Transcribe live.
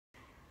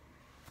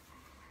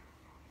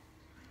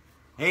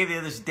Hey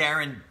there, this is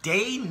Darren.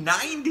 Day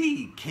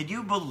 90. Can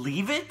you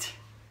believe it?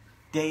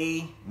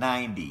 Day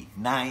 90.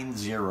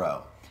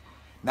 9-0.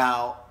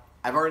 Now,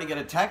 I've already got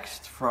a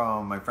text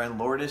from my friend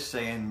Lourdes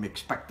saying,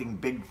 expecting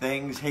big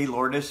things. Hey,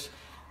 Lourdes.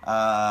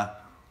 No,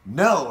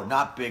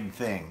 not big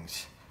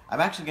things.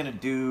 I'm actually going to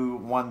do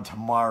one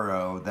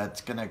tomorrow that's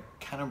going to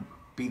kind of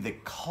be the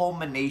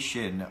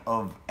culmination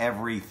of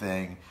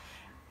everything.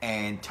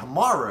 And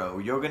tomorrow,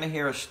 you're going to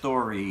hear a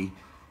story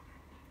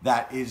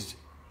that is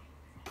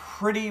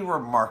pretty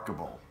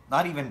remarkable.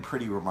 Not even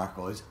pretty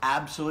remarkable. It's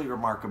absolutely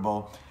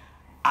remarkable.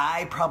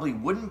 I probably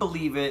wouldn't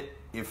believe it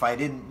if I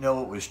didn't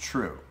know it was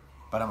true.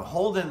 But I'm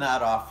holding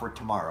that off for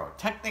tomorrow.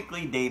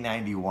 Technically day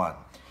 91.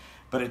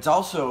 But it's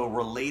also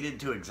related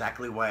to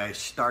exactly why I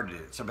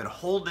started it. So I've been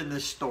holding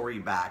this story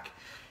back.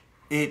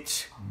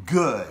 It's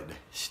good.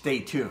 Stay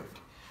tuned.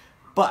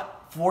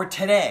 But for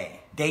today,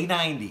 day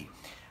 90.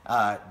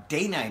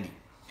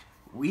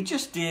 We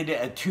just did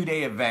a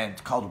 2-day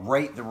event called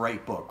Write the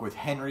Right Book with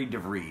Henry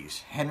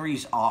DeVries.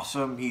 Henry's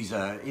awesome. He's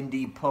an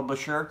indie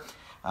publisher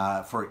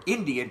for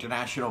indie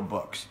international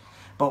books.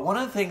 But one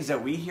of the things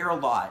that we hear a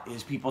lot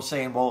is people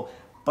saying, well,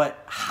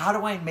 but how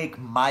do I make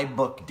my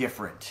book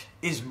different?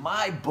 Is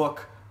my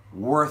book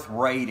worth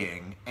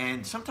writing?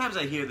 And sometimes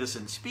I hear this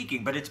in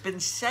speaking, but it's been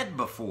said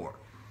before.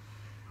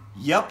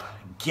 Yup,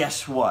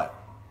 guess what?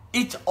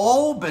 It's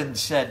all been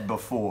said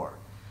before.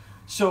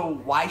 So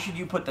why should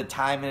you put the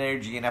time and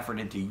energy and effort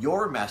into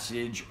your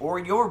message or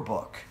your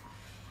book?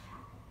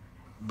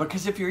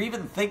 Because if you're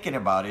even thinking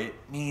about it,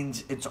 it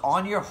means it's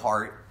on your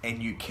heart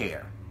and you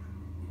care.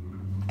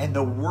 And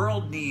the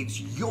world needs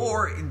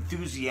your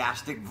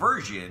enthusiastic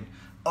version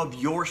of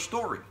your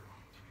story,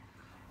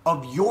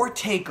 of your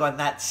take on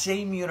that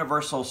same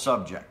universal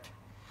subject.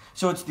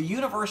 So it's the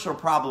universal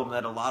problem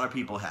that a lot of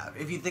people have.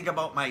 If you think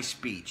about my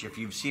speech, if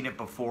you've seen it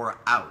before,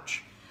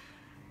 ouch.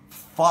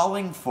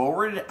 Falling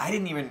forward, I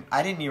didn't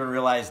even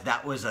realize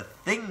that was a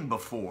thing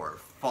before,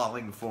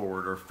 falling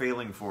forward or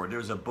failing forward. There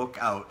was a book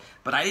out,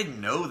 but I didn't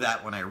know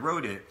that when I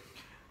wrote it.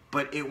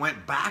 But it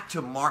went back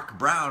to Mark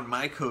Brown,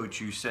 my coach,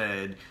 who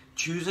said,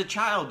 choose a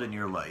child in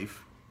your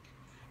life.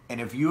 And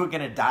if you were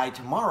going to die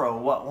tomorrow,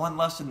 what one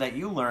lesson that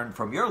you learned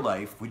from your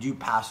life would you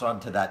pass on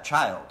to that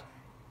child?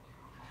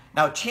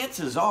 Now,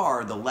 chances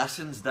are the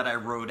lessons that I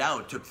wrote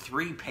out took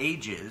 3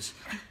 pages,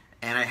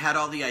 and I had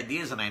all the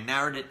ideas, and I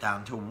narrowed it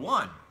down to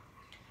 1.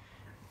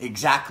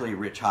 Exactly,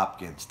 Rich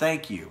Hopkins.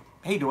 Thank you.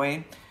 Hey,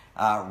 Dwayne.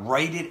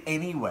 Write it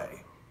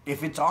anyway.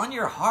 If it's on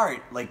your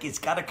heart, like, it's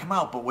got to come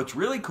out. But what's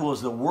really cool is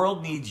the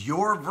world needs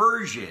your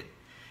version.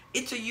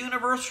 It's a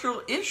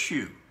universal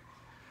issue.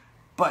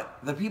 But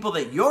the people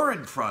that you're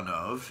in front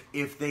of,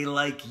 if they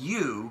like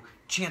you,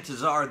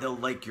 chances are they'll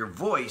like your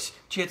voice.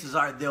 Chances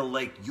are they'll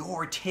like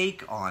your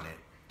take on it.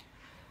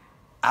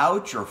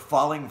 Ouch or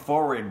falling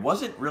forward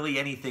wasn't really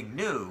anything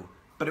new,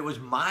 but it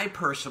was my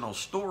personal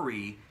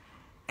story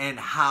and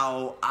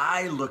how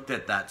I looked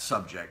at that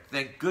subject.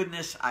 Thank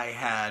goodness I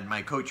had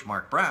my coach,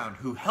 Mark Brown,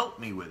 who helped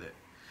me with it.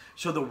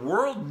 So the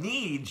world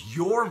needs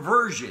your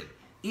version.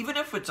 Even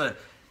if it's a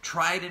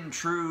tried and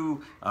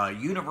true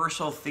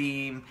universal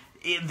theme,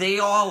 they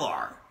all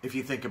are, if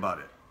you think about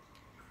it.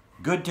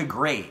 Good to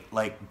great,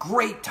 like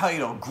great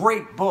title,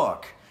 great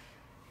book.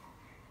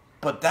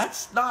 But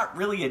that's not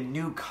really a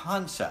new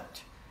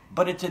concept.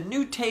 But it's a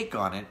new take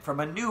on it from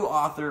a new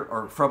author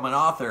or from an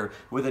author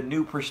with a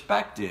new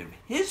perspective,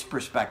 his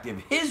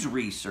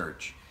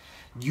research,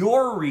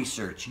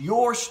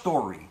 your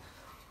story,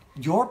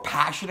 your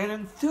passion and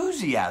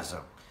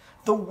enthusiasm.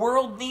 The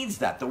world needs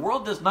that. The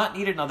world does not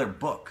need another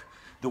book.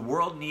 The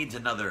world needs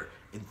another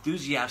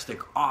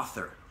enthusiastic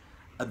author,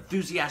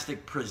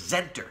 enthusiastic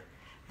presenter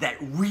that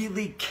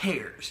really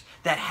cares,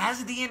 that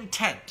has the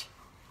intent.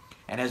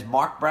 And as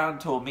Mark Brown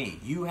told me,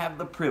 you have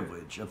the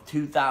privilege of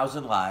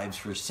 2,000 lives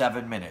for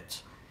 7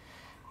 minutes.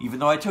 Even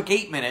though I took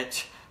 8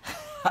 minutes,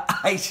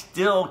 I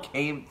still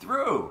came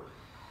through.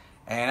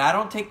 And I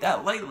don't take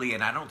that lightly,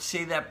 and I don't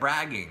say that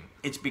bragging.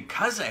 It's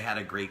because I had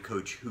a great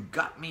coach who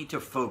got me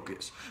to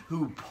focus,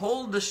 who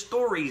pulled the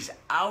stories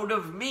out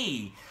of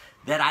me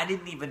that I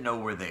didn't even know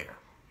were there.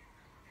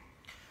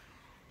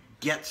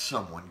 Get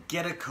someone,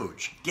 get a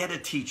coach, get a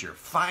teacher,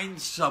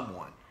 find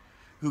someone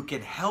who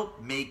can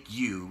help make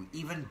you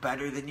even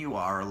better than you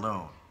are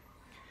alone.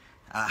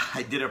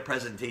 I did a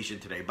presentation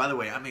today. By the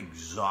way, I'm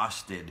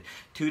exhausted.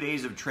 2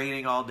 days of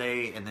training all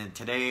day, and then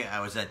today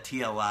I was at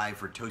TLI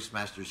for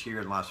Toastmasters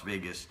here in Las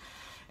Vegas,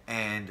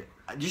 and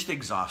I'm just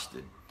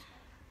exhausted.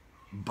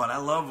 But I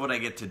love what I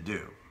get to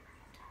do.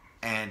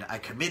 And I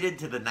committed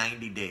to the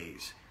 90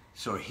 days.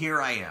 So here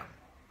I am.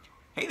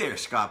 Hey there,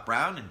 Scott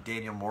Brown and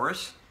Daniel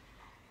Morris.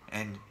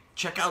 And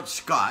check out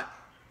Scott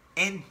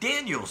and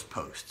Daniel's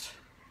posts.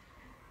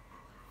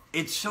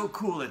 It's so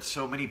cool that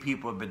so many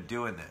people have been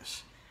doing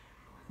this.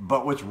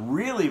 But what's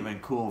really been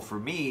cool for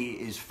me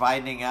is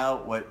finding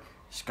out what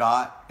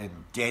Scott and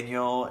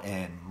Daniel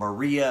and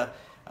Maria,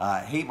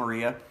 hey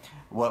Maria,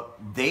 what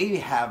they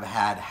have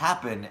had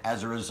happen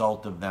as a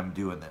result of them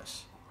doing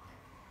this.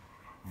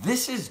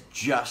 This is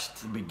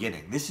just the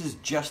beginning. This is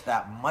just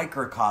that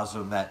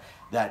microcosm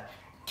that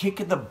kick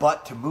in the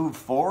butt to move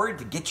forward,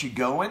 to get you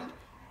going,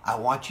 I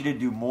want you to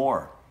do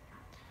more.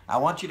 I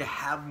want you to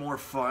have more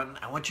fun.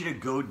 I want you to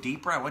go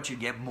deeper. I want you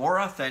to get more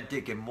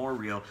authentic and more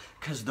real,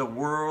 because the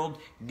world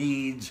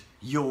needs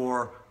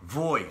your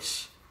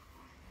voice.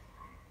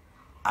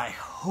 I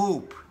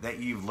hope that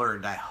you've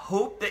learned. I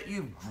hope that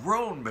you've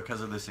grown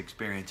because of this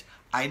experience.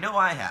 I know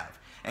I have.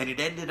 And it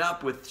ended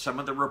up with some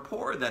of the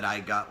rapport that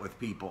I got with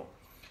people.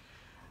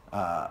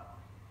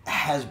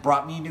 Has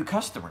brought me new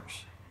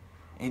customers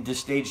into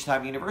Stage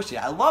Time University.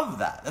 I love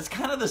that. That's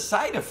kind of the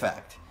side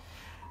effect.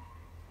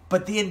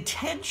 But the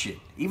intention,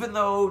 even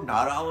though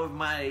not all of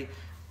my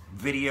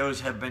videos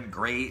have been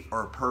great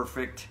or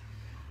perfect,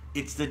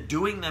 it's the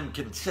doing them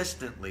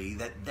consistently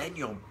that then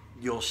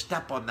you'll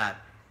step on that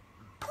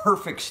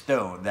perfect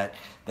stone, that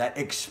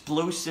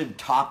explosive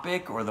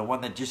topic, or the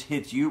one that just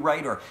hits you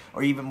right,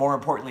 or even more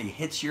importantly,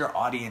 hits your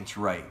audience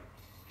right.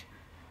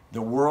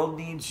 The world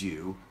needs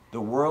you.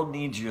 The world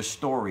needs your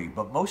story.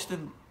 But most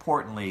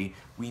importantly,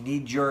 we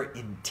need your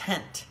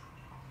intent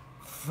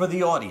for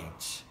the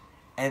audience.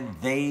 And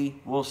they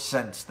will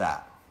sense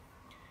that.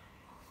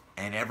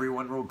 And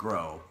everyone will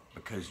grow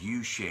because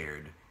you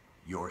shared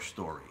your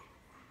story.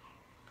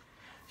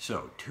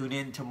 So tune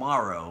in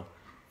tomorrow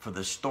for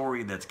the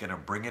story that's going to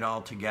bring it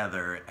all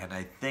together. And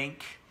I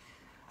think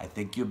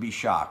you'll be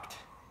shocked,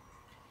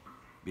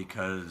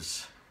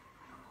 because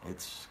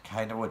it's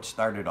kind of what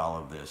started all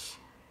of this.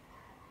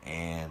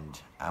 And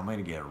I'm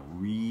going to get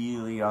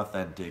really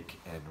authentic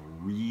and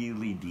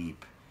really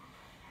deep.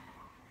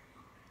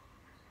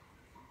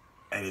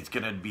 And it's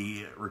going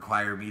to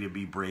require me to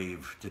be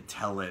brave to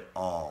tell it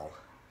all.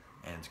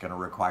 And it's going to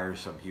require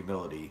some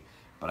humility.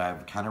 But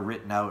I've kind of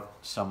written out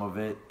some of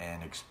it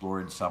and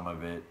explored some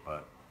of it.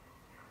 But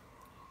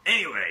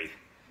anyway,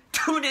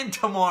 tune in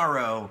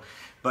tomorrow.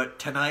 But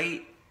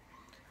tonight,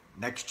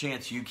 next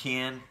chance you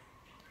can,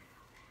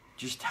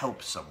 just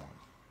help someone.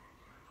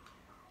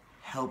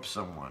 Help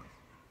someone.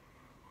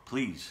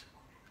 Please.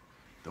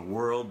 The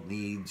world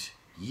needs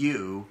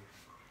you,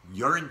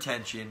 your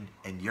intention,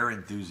 and your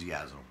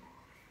enthusiasm.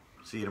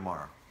 See you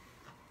tomorrow.